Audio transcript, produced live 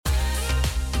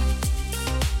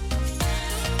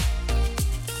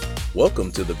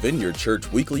Welcome to the Vineyard Church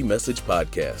Weekly Message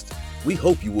Podcast. We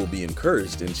hope you will be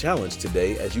encouraged and challenged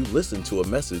today as you listen to a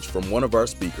message from one of our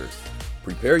speakers.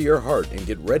 Prepare your heart and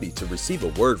get ready to receive a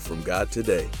word from God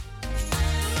today.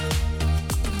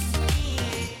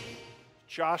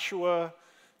 Joshua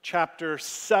chapter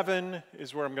 7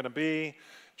 is where I'm going to be.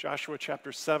 Joshua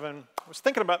chapter 7. I was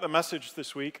thinking about the message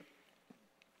this week,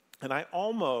 and I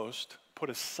almost put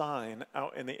a sign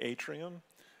out in the atrium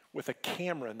with a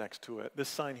camera next to it, this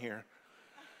sign here,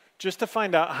 just to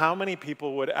find out how many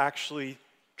people would actually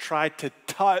try to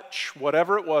touch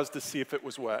whatever it was to see if it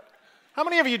was wet. How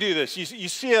many of you do this? You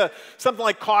see something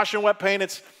like caution wet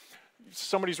paint,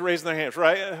 somebody's raising their hands,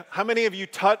 right? How many of you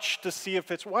touch to see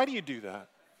if it's, why do you do that?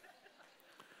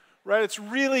 Right, it's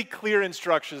really clear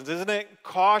instructions, isn't it?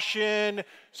 Caution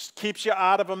keeps you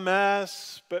out of a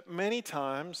mess, but many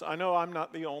times, I know I'm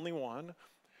not the only one,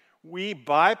 we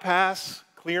bypass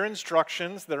clear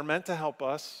instructions that are meant to help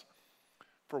us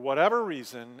for whatever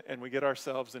reason, and we get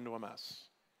ourselves into a mess.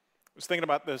 I was thinking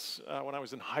about this when I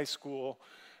was in high school.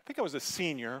 I think I was a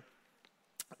senior,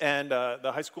 and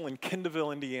the high school in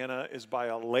Kendallville, Indiana is by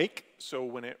a lake, so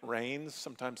when it rains,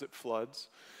 sometimes it floods.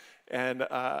 And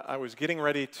I was getting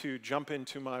ready to jump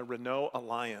into my Renault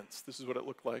Alliance. This is what it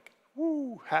looked like.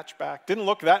 Woo, hatchback. Didn't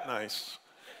look that nice.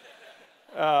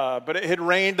 But it had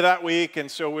rained that week,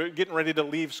 and so we're getting ready to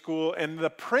leave school. And the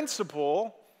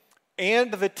principal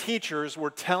and the teachers were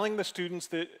telling the students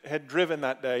that had driven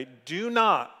that day, do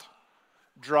not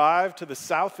drive to the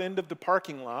south end of the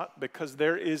parking lot because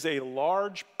there is a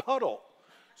large puddle.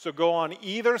 So go on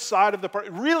either side of the park.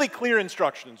 Really clear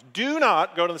instructions. Do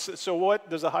not go to the... So what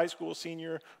does a high school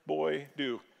senior boy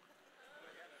do?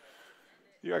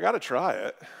 I got to try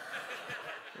it,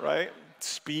 right?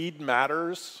 Speed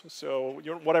matters, so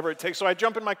whatever it takes. So I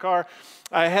jump in my car.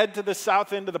 I head to the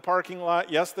south end of the parking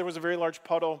lot. Yes, there was a very large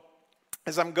puddle.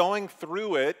 As I'm going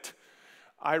through it,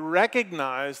 I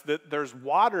recognize that there's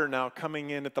water now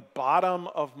coming in at the bottom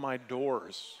of my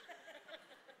doors.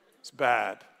 It's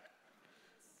bad.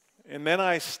 And then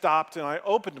I stopped and I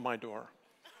opened my door.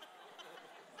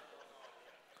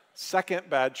 Second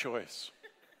bad choice.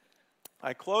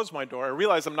 I closed my door. I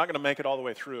realized I'm not going to make it all the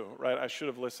way through, right? I should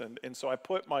have listened. And so I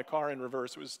put my car in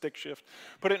reverse. It was stick shift.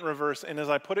 Put it in reverse. And as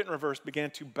I put it in reverse, began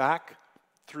to back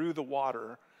through the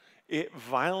water, it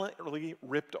violently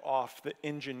ripped off the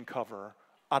engine cover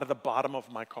out of the bottom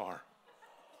of my car.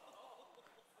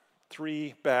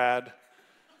 3 bad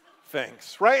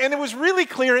things, right? And it was really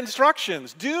clear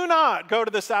instructions. Do not go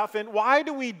to the south end. Why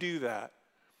do we do that?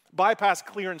 Bypass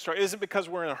clear instructions. Is it because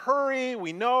we're in a hurry?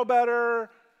 We know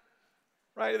better?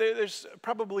 Right? There's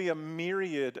probably a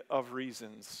myriad of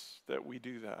reasons that we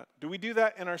do that. Do we do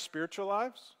that in our spiritual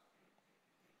lives?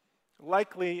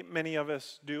 Likely many of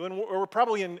us do, and we're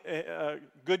probably in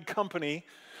good company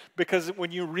because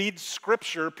when you read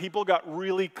Scripture, people got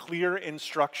really clear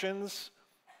instructions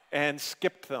and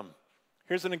skipped them.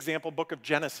 Here's an example, book of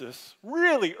Genesis,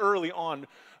 really early on,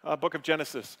 book of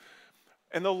Genesis.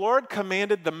 And the Lord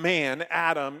commanded the man,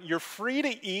 Adam, you're free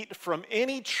to eat from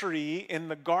any tree in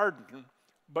the garden,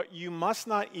 but you must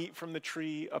not eat from the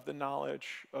tree of the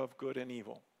knowledge of good and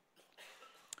evil.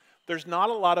 There's not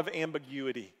a lot of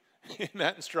ambiguity in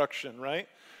that instruction, right?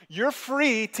 You're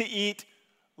free to eat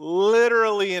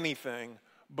literally anything,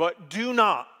 but do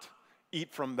not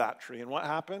eat from that tree. And what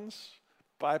happens?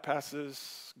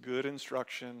 Bypasses good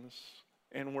instructions,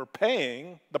 and we're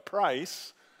paying the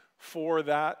price for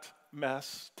that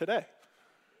mess today.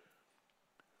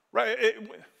 Right?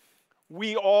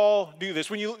 We all do this.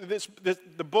 When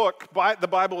the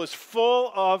Bible is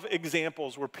full of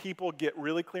examples where people get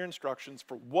really clear instructions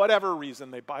for whatever reason,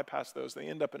 they bypass those. They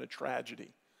end up in a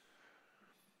tragedy.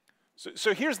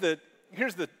 So here's the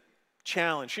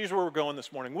challenge. Here's where we're going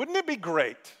this morning. Wouldn't it be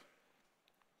great?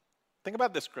 Think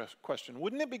about this question.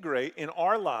 Wouldn't it be great in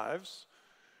our lives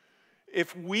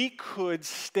if we could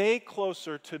stay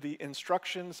closer to the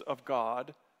instructions of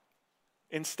God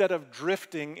instead of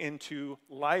drifting into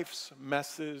life's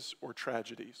messes or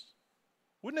tragedies?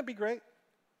 Wouldn't it be great?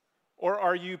 Or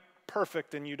are you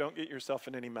perfect and you don't get yourself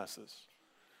in any messes?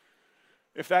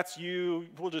 If that's you,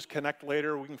 we'll just connect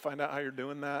later. We can find out how you're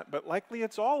doing that. But likely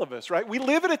it's all of us, right? We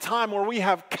live at a time where we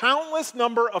have countless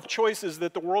number of choices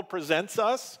that the world presents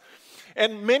us.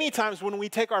 And many times when we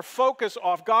take our focus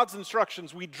off God's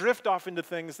instructions, we drift off into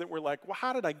things that we're like, well,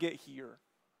 how did I get here?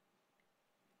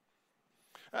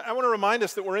 I want to remind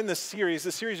us that we're in this series.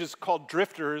 This series is called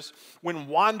Drifters, When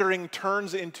Wandering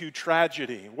Turns into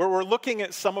Tragedy, where we're looking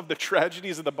at some of the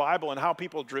tragedies of the Bible and how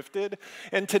people drifted.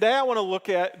 And today I want to look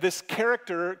at this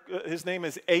character. His name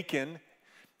is Achan.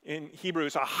 In Hebrew,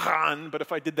 it's Achan, but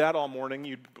if I did that all morning,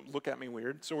 you'd look at me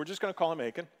weird. So we're just going to call him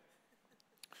Achan.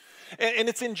 And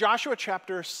it's in Joshua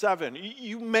chapter 7.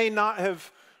 You may not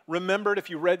have remembered if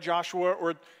you read Joshua,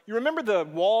 or you remember the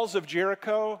walls of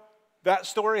Jericho, that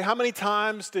story? How many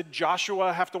times did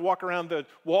Joshua have to walk around the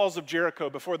walls of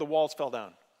Jericho before the walls fell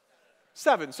down?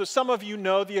 7. So some of you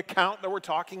know the account that we're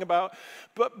talking about.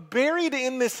 But buried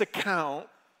in this account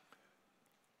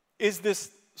is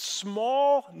this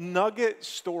small nugget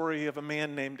story of a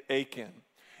man named Achan.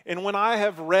 And when I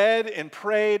have read and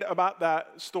prayed about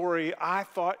that story, I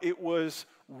thought it was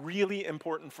really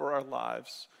important for our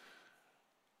lives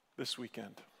this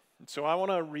weekend. And so I want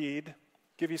to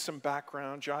give you some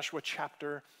background, Joshua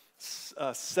chapter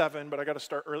 7, but I got to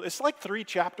start early. It's like 3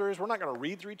 chapters. We're not going to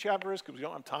read 3 chapters because we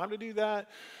don't have time to do that.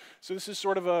 So this is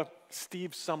sort of a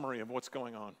Steve summary of what's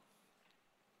going on.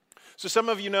 So some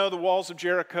of you know the walls of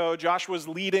Jericho. Joshua's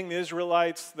leading the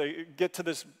Israelites. They get to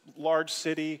this large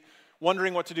city,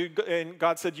 wondering what to do. And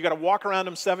God said, you got to walk around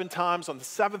them 7 times. On the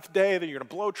 7th day, then you're going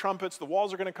to blow trumpets. The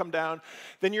walls are going to come down.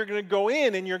 Then you're going to go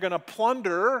in and you're going to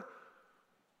plunder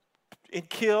and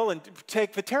kill and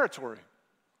take the territory.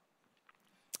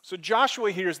 So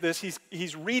Joshua hears this.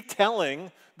 He's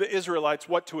retelling the Israelites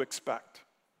what to expect.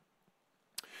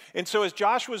 And so as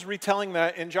Joshua's retelling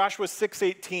that in Joshua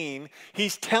 6:18,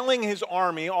 he's telling his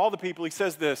army, all the people, he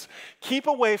says this, keep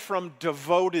away from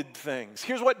devoted things.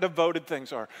 Here's what devoted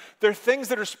things are. They're things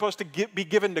that are supposed to be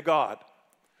given to God.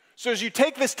 So as you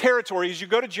take this territory, as you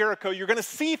go to Jericho, you're going to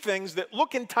see things that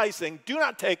look enticing. Do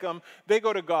not take them. They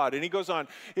go to God. And he goes on,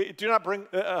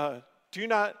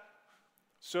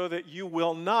 so that you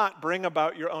will not bring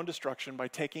about your own destruction by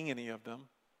taking any of them.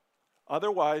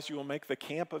 Otherwise, you will make the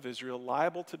camp of Israel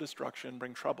liable to destruction,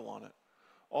 bring trouble on it.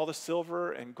 All the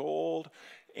silver and gold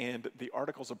and the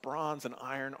articles of bronze and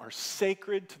iron are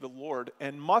sacred to the Lord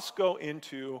and must go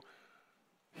into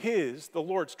the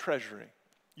Lord's treasury.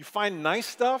 You find nice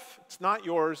stuff, it's not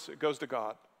yours, it goes to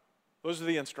God. Those are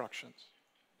the instructions.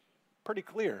 Pretty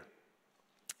clear.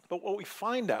 But what we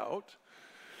find out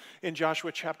in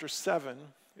Joshua chapter 7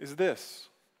 is this.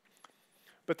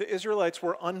 But the Israelites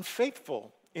were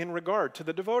unfaithful in regard to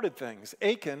the devoted things.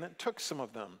 Achan took some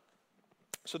of them.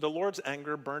 So the Lord's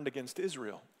anger burned against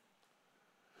Israel.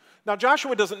 Now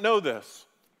Joshua doesn't know this.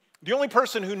 The only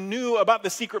person who knew about the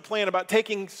secret plan about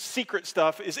taking secret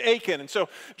stuff is Achan. And so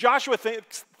Joshua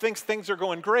thinks things are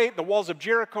going great. The walls of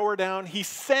Jericho are down. He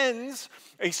sends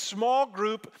a small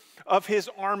group of his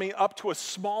army up to a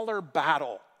smaller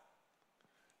battle.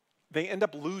 They end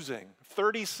up losing.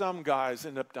 30-some guys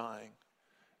end up dying.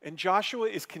 And Joshua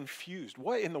is confused.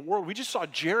 What in the world? We just saw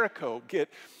Jericho get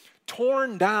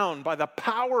torn down by the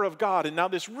power of God. And now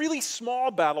this really small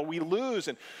battle we lose.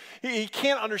 And he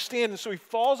can't understand. And so he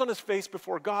falls on his face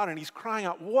before God and he's crying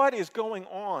out, what is going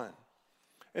on?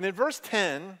 And in verse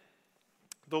 10,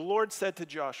 the Lord said to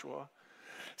Joshua,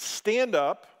 stand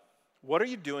up. What are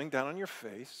you doing down on your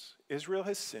face? Israel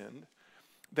has sinned.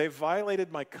 They've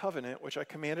violated my covenant, which I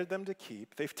commanded them to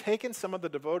keep. They've taken some of the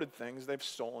devoted things they've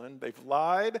stolen. They've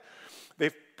lied.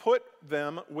 They've put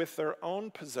them with their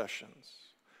own possessions.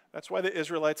 That's why the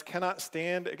Israelites cannot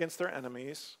stand against their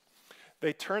enemies.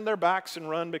 They turn their backs and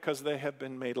run because they have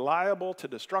been made liable to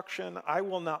destruction. I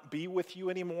will not be with you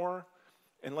anymore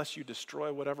unless you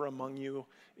destroy whatever among you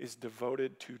is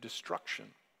devoted to destruction.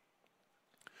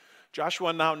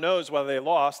 Joshua now knows why they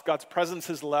lost. God's presence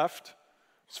has left.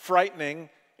 It's frightening.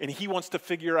 And he wants to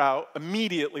figure out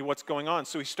immediately what's going on.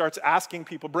 So he starts asking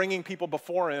people, bringing people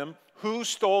before him, who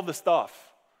stole the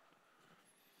stuff?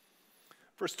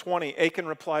 Verse 20, Achan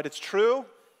replied, it's true.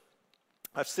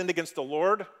 I've sinned against the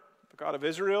Lord, the God of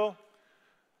Israel.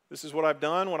 This is what I've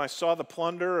done when I saw the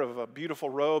plunder of a beautiful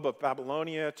robe of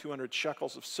Babylonia, 200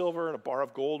 shekels of silver, and a bar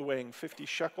of gold weighing 50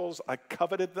 shekels. I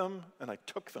coveted them and I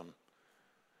took them.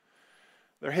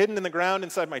 They're hidden in the ground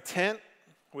inside my tent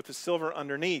with the silver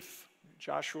underneath.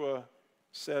 Joshua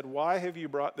said, why have you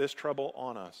brought this trouble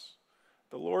on us?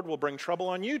 The Lord will bring trouble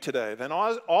on you today. Then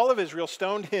all of Israel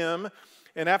stoned him,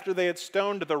 and after they had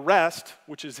stoned the rest,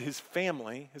 which is his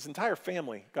family, his entire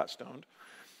family got stoned,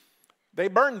 they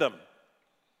burned them.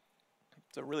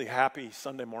 It's a really happy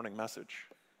Sunday morning message.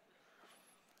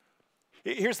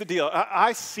 Here's the deal.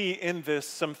 I see in this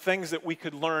some things that we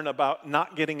could learn about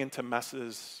not getting into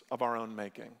messes of our own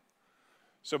making.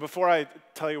 So before I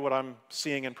tell you what I'm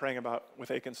seeing and praying about with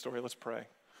Achan's story, let's pray.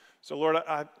 So Lord,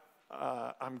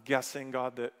 I'm guessing,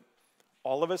 God, that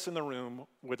all of us in the room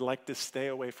would like to stay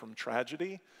away from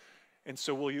tragedy. And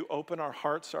so will you open our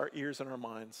hearts, our ears, and our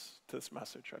minds to this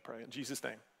message, I pray. In Jesus'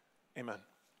 name, amen.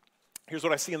 Here's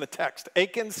what I see in the text.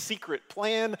 Achan's secret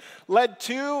plan led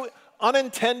to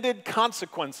unintended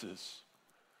consequences.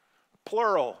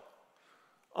 Plural.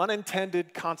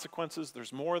 Unintended consequences.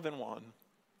 There's more than one.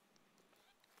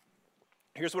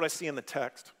 Here's what I see in the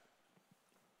text.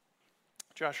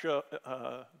 Joshua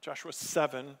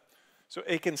 7. So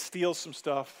Achan steals some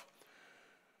stuff.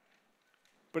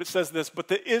 But it says this, but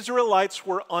the Israelites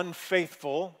were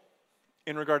unfaithful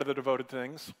in regard to the devoted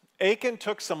things. Achan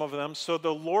took some of them, so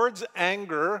the Lord's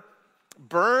anger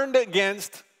burned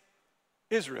against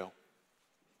Israel.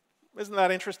 Isn't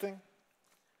that interesting?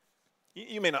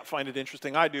 You may not find it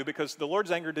interesting. I do, because the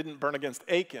Lord's anger didn't burn against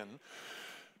Achan.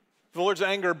 The Lord's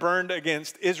anger burned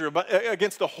against Israel, but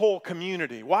against the whole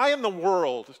community. Why in the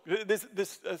world?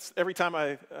 Every time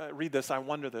I read this, I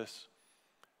wonder this.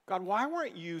 God, why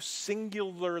weren't you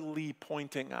singularly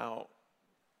pointing out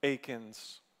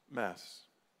Achan's mess?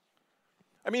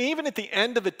 I mean, even at the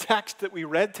end of the text that we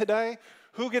read today,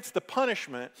 who gets the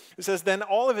punishment? It says, then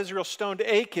all of Israel stoned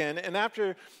Achan, and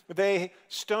after they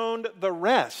stoned the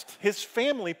rest, his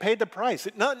family paid the price.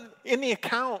 In the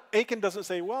account, Achan doesn't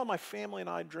say, well, my family and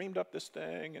I dreamed up this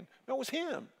thing. And no, it was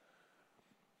him.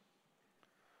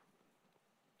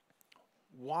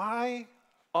 Why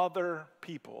other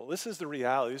people? This is the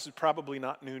reality. This is probably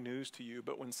not new news to you,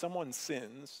 but when someone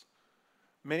sins,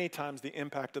 many times the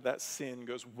impact of that sin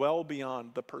goes well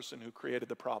beyond the person who created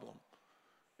the problem.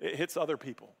 It hits other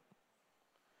people.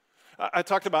 I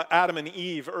talked about Adam and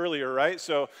Eve earlier, right?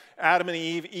 So Adam and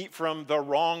Eve eat from the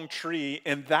wrong tree,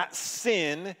 and that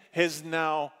sin has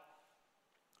now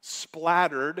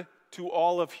splattered to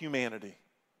all of humanity.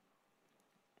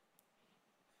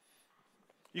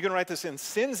 You can write this in.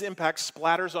 Sin's impact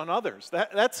splatters on others.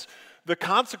 That's the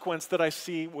consequence that I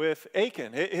see with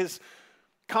Achan. His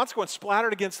consequence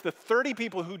splattered against the 30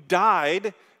 people who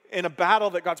died in a battle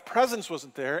that God's presence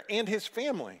wasn't there, and his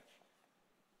family.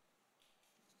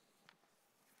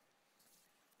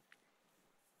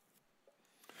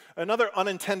 Another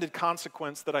unintended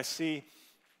consequence that I see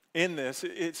in this,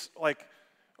 it's like,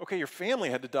 okay, your family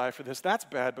had to die for this. That's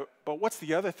bad, but what's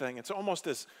the other thing? It's almost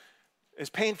as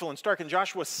painful and stark. In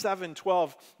Joshua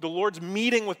 7:12, the Lord's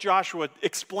meeting with Joshua,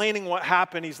 explaining what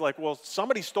happened. He's like, well,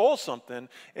 somebody stole something.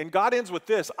 And God ends with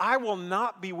this, I will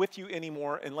not be with you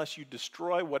anymore unless you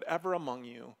destroy whatever among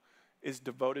you is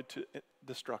devoted to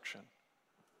destruction.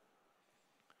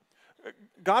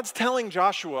 God's telling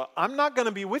Joshua, I'm not going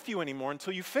to be with you anymore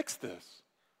until you fix this.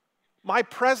 My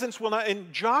presence will not,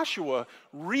 and Joshua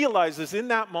realizes in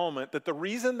that moment that the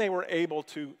reason they were able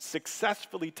to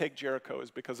successfully take Jericho is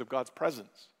because of God's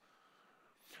presence.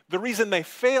 The reason they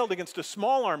failed against a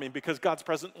small army because God's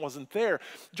presence wasn't there.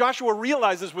 Joshua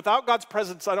realizes without God's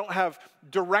presence, I don't have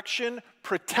direction,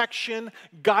 protection,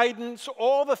 guidance,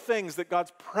 all the things that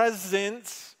God's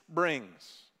presence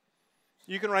brings.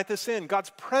 You can write this in.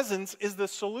 God's presence is the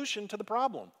solution to the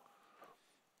problem.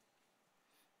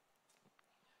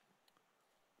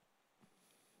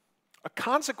 A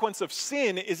consequence of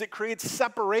sin is it creates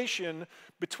separation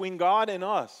between God and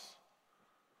us.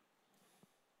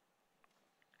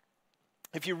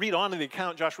 If you read on in the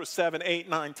account, Joshua 7, 8,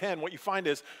 9, 10, what you find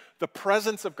is the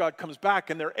presence of God comes back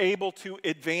and they're able to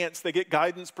advance. They get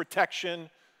guidance,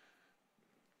 protection,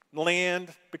 land,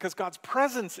 because God's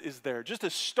presence is there. Just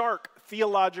a stark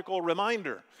theological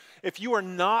reminder. If you are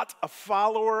not a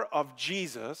follower of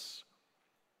Jesus,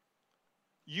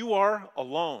 you are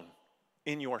alone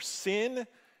in your sin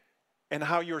and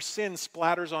how your sin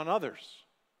splatters on others.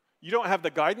 You don't have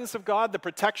the guidance of God, the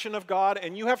protection of God,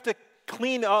 and you have to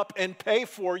clean up and pay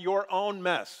for your own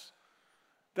mess.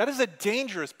 That is a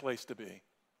dangerous place to be.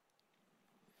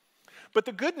 But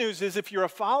the good news is if you're a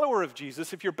follower of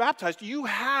Jesus, if you're baptized, you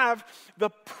have the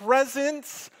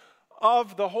presence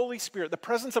of the Holy Spirit, the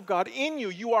presence of God in you.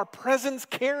 You are presence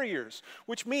carriers,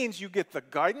 which means you get the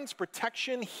guidance,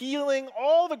 protection, healing,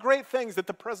 all the great things that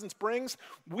the presence brings.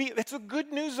 It's the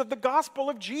good news of the gospel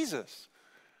of Jesus.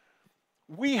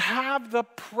 We have the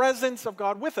presence of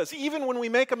God with us. Even when we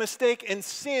make a mistake and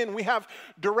sin, we have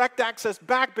direct access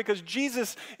back because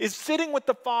Jesus is sitting with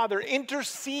the Father,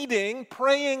 interceding,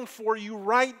 praying for you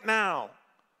right now.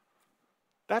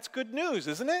 That's good news,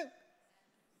 isn't it?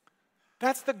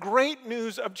 That's the great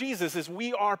news of Jesus, is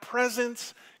we are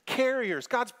presence carriers.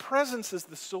 God's presence is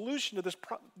the solution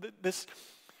to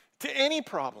to any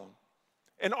problem.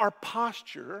 And our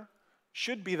posture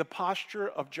should be the posture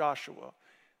of Joshua.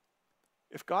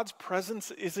 If God's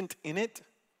presence isn't in it,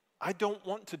 I don't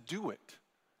want to do it.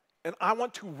 And I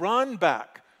want to run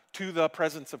back to the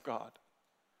presence of God.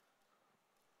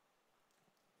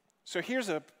 So here's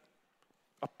a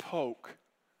poke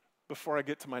before I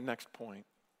get to my next point.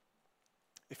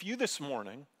 If you this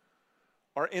morning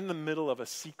are in the middle of a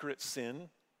secret sin,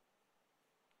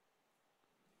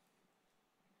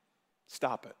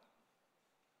 stop it.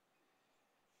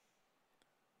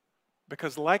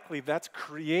 Because likely that's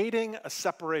creating a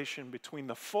separation between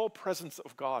the full presence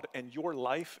of God and your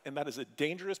life, and that is a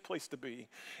dangerous place to be.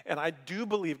 And I do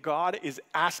believe God is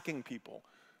asking people,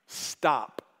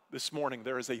 stop this morning.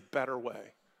 There is a better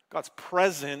way. God's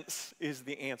presence is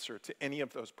the answer to any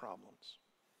of those problems.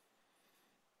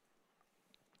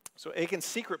 So Achan's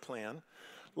secret plan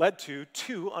led to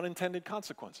 2 unintended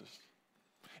consequences.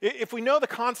 If we know the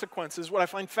consequences, what I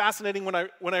find fascinating when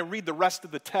I read the rest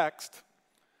of the text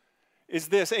is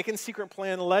this: Achan's secret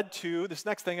plan led to, this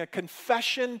next thing, a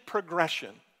confession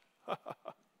progression.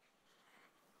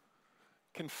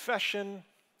 Confession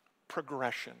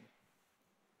progression.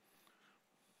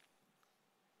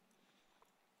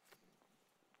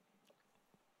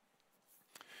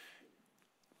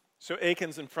 So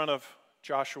Achan's in front of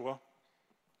Joshua.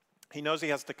 He knows he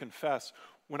has to confess.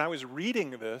 When I was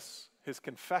reading this, his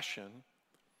confession,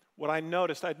 what I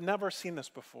noticed, I'd never seen this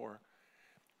before.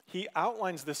 He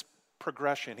outlines this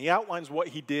progression. He outlines what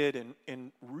he did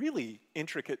in really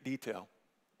intricate detail.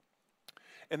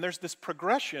 And there's this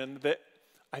progression that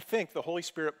I think the Holy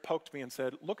Spirit poked me and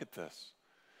said, look at this.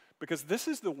 Because this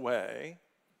is the way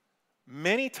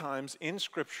many times in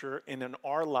Scripture and in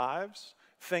our lives,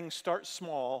 things start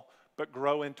small but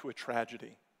grow into a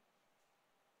tragedy.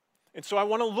 And so I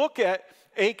want to look at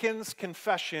Achan's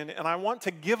confession, and I want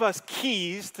to give us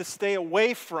keys to stay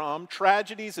away from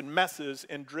tragedies and messes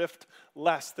and drift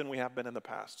less than we have been in the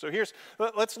past. So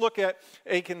let's look at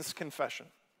Achan's confession.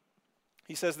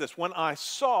 He says this: when I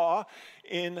saw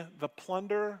in the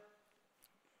plunder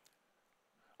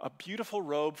a beautiful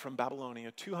robe from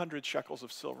Babylonia, 200 shekels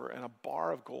of silver, and a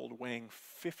bar of gold weighing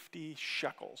 50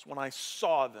 shekels. When I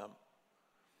saw them.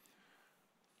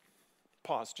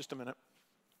 Pause just a minute.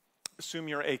 Assume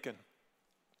you're Achan.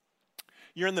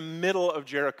 You're in the middle of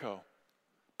Jericho,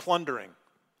 plundering.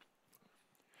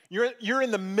 You're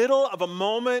in the middle of a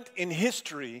moment in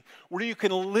history where you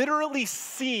can literally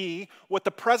see what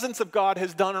the presence of God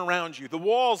has done around you. The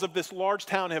walls of this large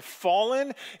town have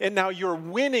fallen, and now you're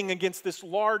winning against this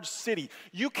large city.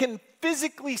 You can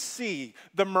physically see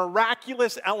the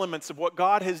miraculous elements of what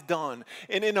God has done.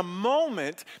 And in a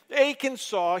moment, Achan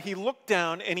he looked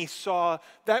down and he saw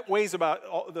that weighs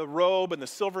about the robe and the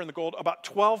silver and the gold, about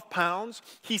 12 pounds.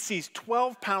 He sees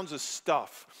 12 pounds of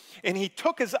stuff. And he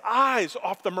took his eyes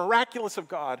off the miraculous of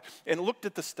God and looked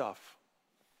at the stuff.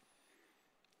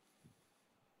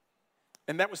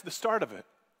 And that was the start of it.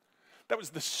 That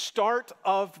was the start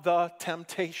of the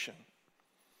temptation.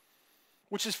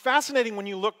 Which is fascinating when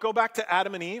you go back to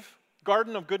Adam and Eve,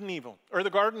 Garden of Good and Evil, or the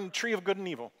Garden Tree of Good and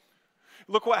Evil.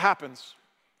 Look what happens.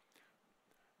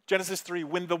 Genesis 3,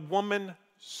 when the woman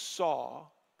saw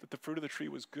that the fruit of the tree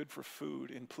was good for food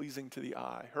and pleasing to the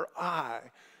eye, her eye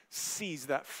sees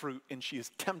that fruit and she is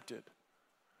tempted.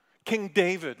 King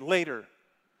David later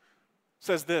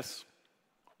says this: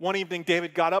 one evening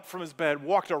David got up from his bed,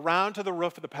 walked around to the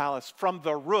roof of the palace. From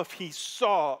the roof he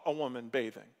saw a woman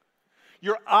bathing.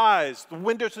 Your eyes, the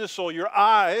window to the soul, your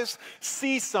eyes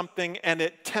see something and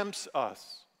it tempts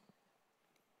us.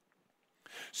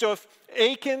 So if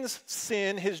Achan's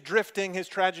sin, his drifting, his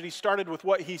tragedy started with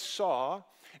what he saw,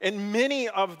 and many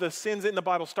of the sins in the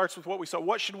Bible starts with what we saw.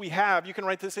 What should we have? You can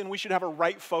write this in. We should have a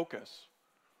right focus.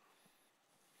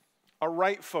 A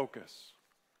right focus.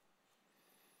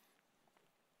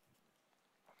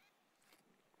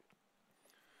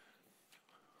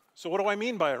 So what do I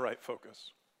mean by a right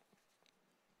focus?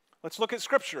 Let's look at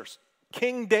scriptures.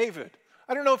 King David.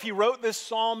 I don't know if he wrote this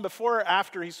psalm before or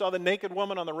after he saw the naked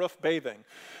woman on the roof bathing.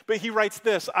 But he writes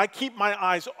this: I keep my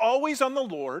eyes always on the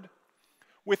Lord.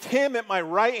 With him at my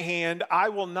right hand, I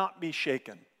will not be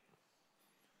shaken.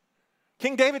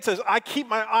 King David says, I keep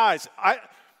my eyes.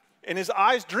 And his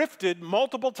eyes drifted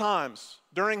multiple times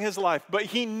during his life. But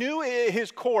he knew at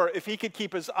his core, if he could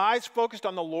keep his eyes focused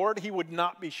on the Lord, he would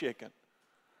not be shaken.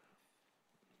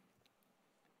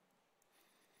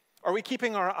 Are we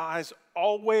keeping our eyes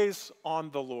always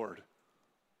on the Lord?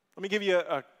 Let me give you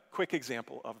a quick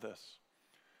example of this.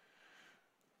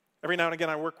 Every now and again,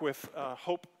 I work with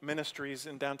Hope Ministries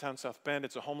in downtown South Bend.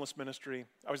 It's a homeless ministry.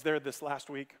 I was there this last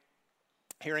week,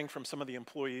 hearing from some of the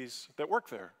employees that work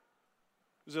there.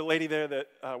 There's a lady there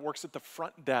that works at the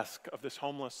front desk of this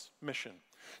homeless mission.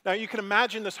 Now, you can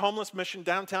imagine this homeless mission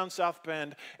downtown South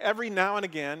Bend. Every now and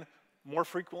again, more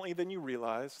frequently than you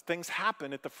realize, things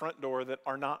happen at the front door that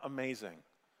are not amazing.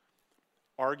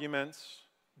 Arguments,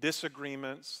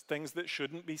 disagreements, things that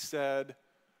shouldn't be said,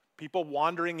 People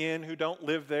wandering in who don't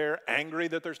live there, angry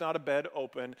that there's not a bed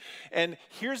open. And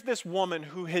here's this woman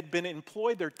who had been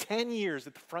employed there 10 years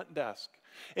at the front desk.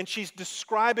 And she's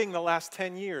describing the last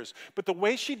 10 years. But the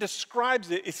way she describes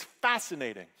it is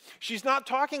fascinating. She's not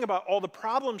talking about all the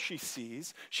problems she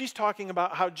sees. She's talking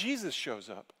about how Jesus shows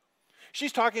up.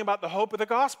 She's talking about the hope of the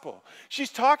gospel.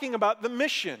 She's talking about the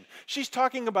mission. She's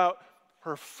talking about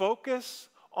her focus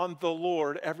on the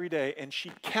Lord every day, and she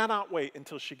cannot wait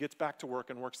until she gets back to work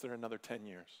and works there another 10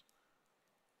 years.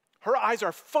 Her eyes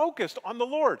are focused on the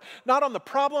Lord, not on the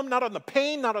problem, not on the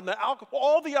pain, not on the alcohol,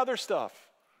 all the other stuff.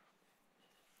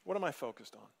 What am I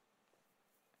focused on?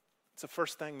 It's the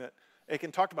first thing that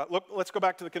Achan talked about. Look, let's go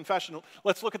back to the confession.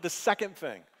 Let's look at the second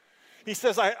thing. He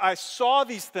says, I saw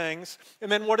these things,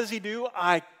 and then what does he do?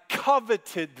 I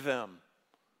coveted them.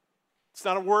 It's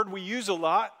not a word we use a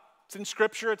lot. It's in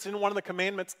Scripture. It's in one of the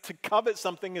commandments. To covet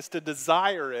something is to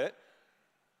desire it.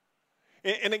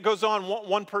 And it goes on.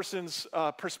 One person's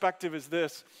perspective is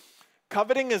this.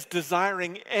 Coveting is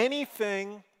desiring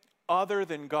anything other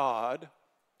than God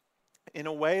in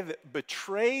a way that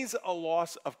betrays a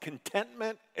loss of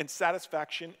contentment and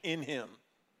satisfaction in Him.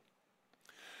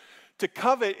 To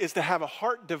covet is to have a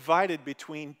heart divided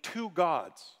between two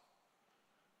gods.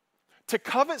 To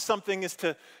covet something is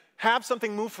to have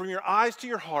something move from your eyes to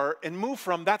your heart and move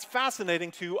from, that's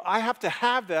fascinating, to I have to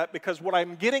have that because what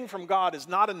I'm getting from God is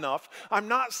not enough. I'm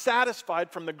not satisfied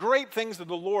from the great things of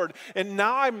the Lord, and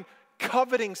now I'm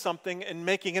coveting something and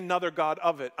making another God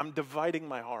of it. I'm dividing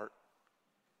my heart.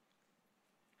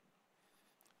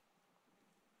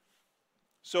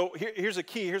 So here's a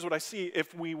key. Here's what I see.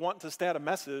 If we want to stay out of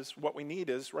messes, what we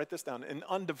need is, write this down, an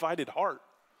undivided heart.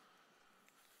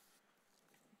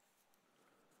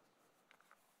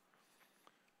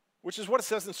 Which is what it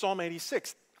says in Psalm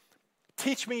 86.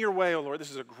 Teach me your way, O Lord.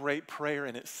 This is a great prayer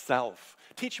in itself.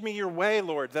 Teach me your way,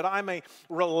 Lord, that I may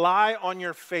rely on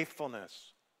your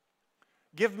faithfulness.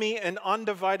 Give me an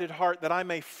undivided heart that I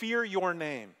may fear your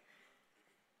name.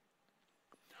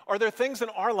 Are there things in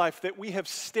our life that we have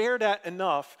stared at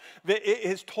enough that it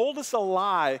has told us a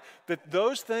lie that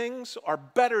those things are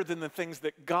better than the things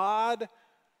that God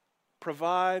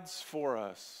provides for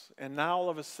us? And now all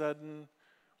of a sudden,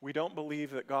 we don't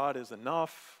believe that God is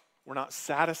enough. We're not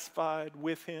satisfied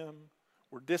with Him.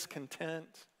 We're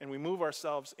discontent, and we move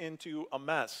ourselves into a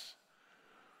mess.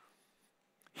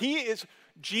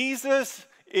 Jesus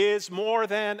is more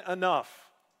than enough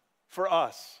for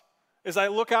us. As I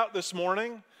look out this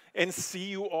morning and see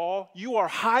you all, you are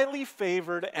highly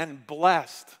favored and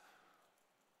blessed.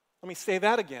 Let me say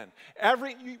that again.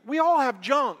 We all have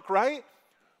junk, right?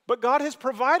 But God has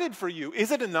provided for you. Is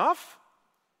it enough?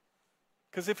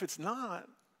 Because if it's not,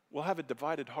 we'll have a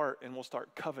divided heart and we'll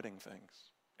start coveting things.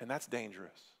 And that's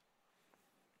dangerous.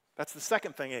 That's the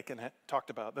second thing Achan talked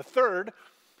about. The third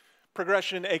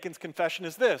progression in Achan's confession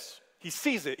is this. He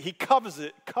sees it. He covets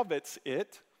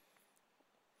it.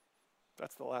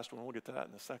 That's the last one. We'll get to that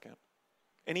in a second.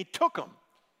 And he took them.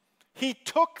 He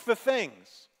took the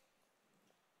things.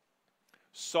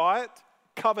 Saw it,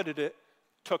 coveted it,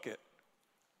 took it.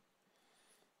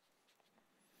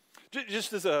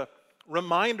 Just as a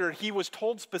reminder, he was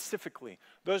told specifically,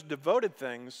 those devoted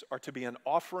things are to be an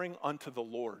offering unto the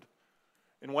Lord.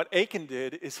 And what Achan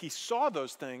did is he saw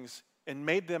those things and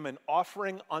made them an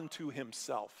offering unto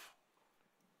himself.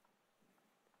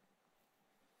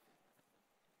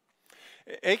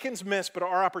 Achan's miss, but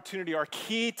our opportunity, our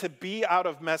key to be out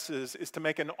of messes is to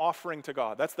make an offering to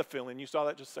God. That's the feeling. You saw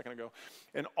that just a second ago.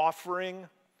 An offering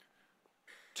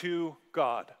to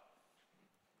God.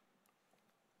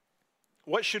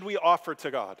 What should we offer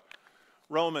to God?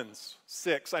 Romans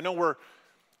 6. I know we're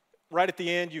right at the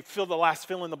end. You fill the last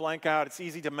fill in the blank out. It's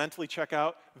easy to mentally check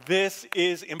out. This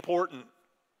is important.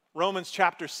 Romans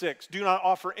chapter 6. Do not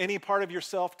offer any part of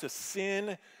yourself to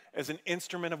sin as an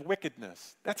instrument of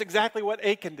wickedness. That's exactly what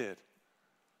Achan did.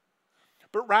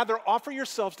 But rather offer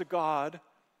yourselves to God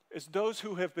as those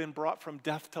who have been brought from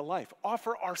death to life.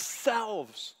 Offer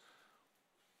ourselves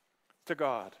to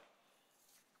God.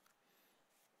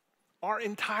 Our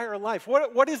entire life.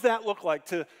 What does that look like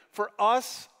for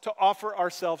us to offer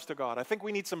ourselves to God? I think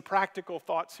we need some practical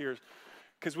thoughts here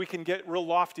because we can get real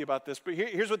lofty about this. But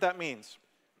here's what that means.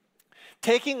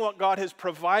 Taking what God has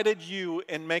provided you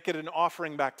and make it an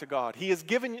offering back to God. He has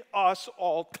given us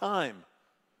all time.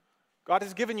 God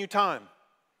has given you time.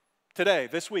 Today,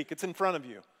 this week, it's in front of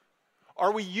you.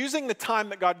 Are we using the time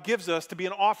that God gives us to be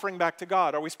an offering back to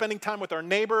God? Are we spending time with our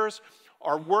neighbors,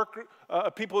 our work,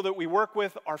 people that we work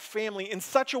with, our family, in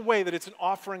such a way that it's an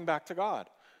offering back to God?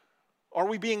 Are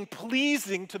we being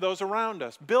pleasing to those around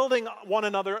us, building one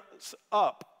another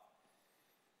up?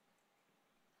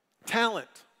 Talent.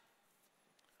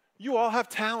 You all have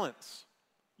talents.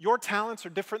 Your talents are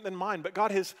different than mine, but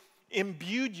God has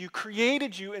imbued you,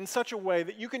 created you in such a way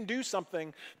that you can do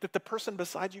something that the person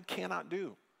beside you cannot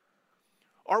do.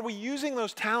 Are we using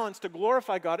those talents to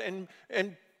glorify God and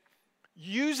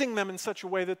using them in such a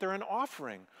way that they're an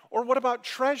offering? Or what about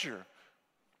treasure?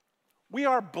 We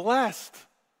are blessed.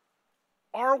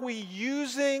 Are we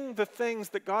using the things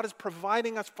that God is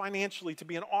providing us financially to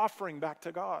be an offering back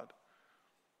to God?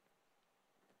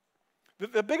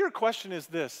 The bigger question is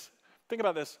this. Think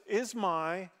about this. Is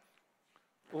my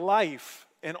life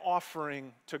an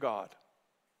offering to God?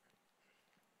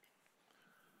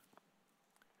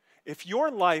 If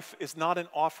your life is not an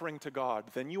offering to God,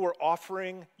 then you are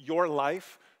offering your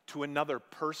life to another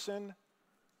person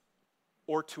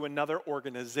or to another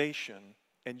organization,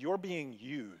 and you're being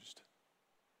used.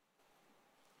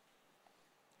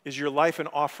 Is your life an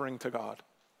offering to God?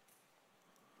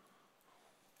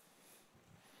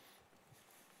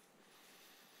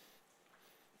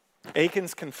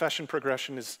 Achan's confession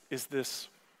progression is this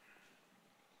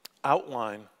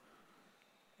outline.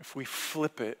 If we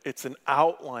flip it, it's an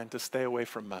outline to stay away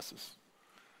from messes.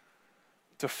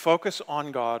 To focus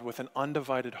on God with an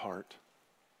undivided heart.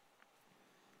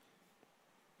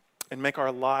 And make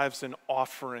our lives an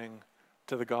offering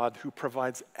to the God who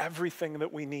provides everything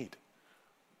that we need.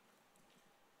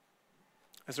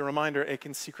 As a reminder,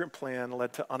 Achan's secret plan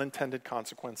led to unintended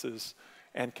consequences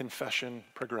and confession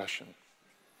progression.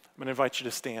 I'm going to invite you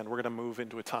to stand. We're going to move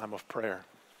into a time of prayer.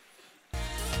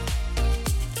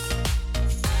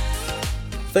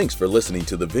 Thanks for listening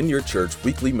to the Vineyard Church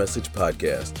Weekly Message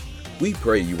Podcast. We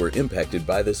pray you were impacted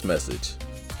by this message.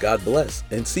 God bless,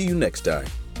 and see you next time.